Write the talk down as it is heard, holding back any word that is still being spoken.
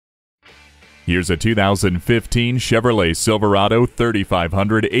Here's a 2015 Chevrolet Silverado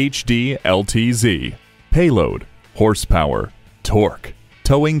 3500HD LTZ. Payload, horsepower, torque,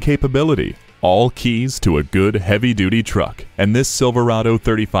 towing capability, all keys to a good heavy-duty truck. And this Silverado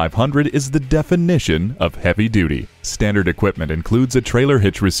 3500 is the definition of heavy-duty. Standard equipment includes a trailer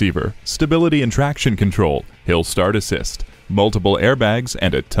hitch receiver, stability and traction control, hill start assist, multiple airbags,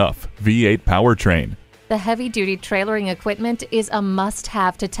 and a tough V8 powertrain. The heavy-duty trailering equipment is a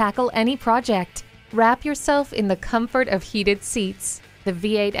must-have to tackle any project. Wrap yourself in the comfort of heated seats. The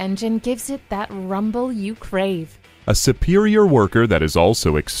V8 engine gives it that rumble you crave. A superior worker that is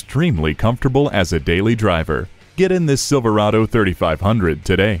also extremely comfortable as a daily driver. Get in this Silverado 3500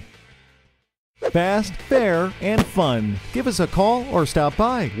 today. Fast, fair, and fun. Give us a call or stop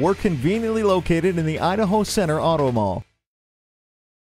by. We're conveniently located in the Idaho Center Auto Mall.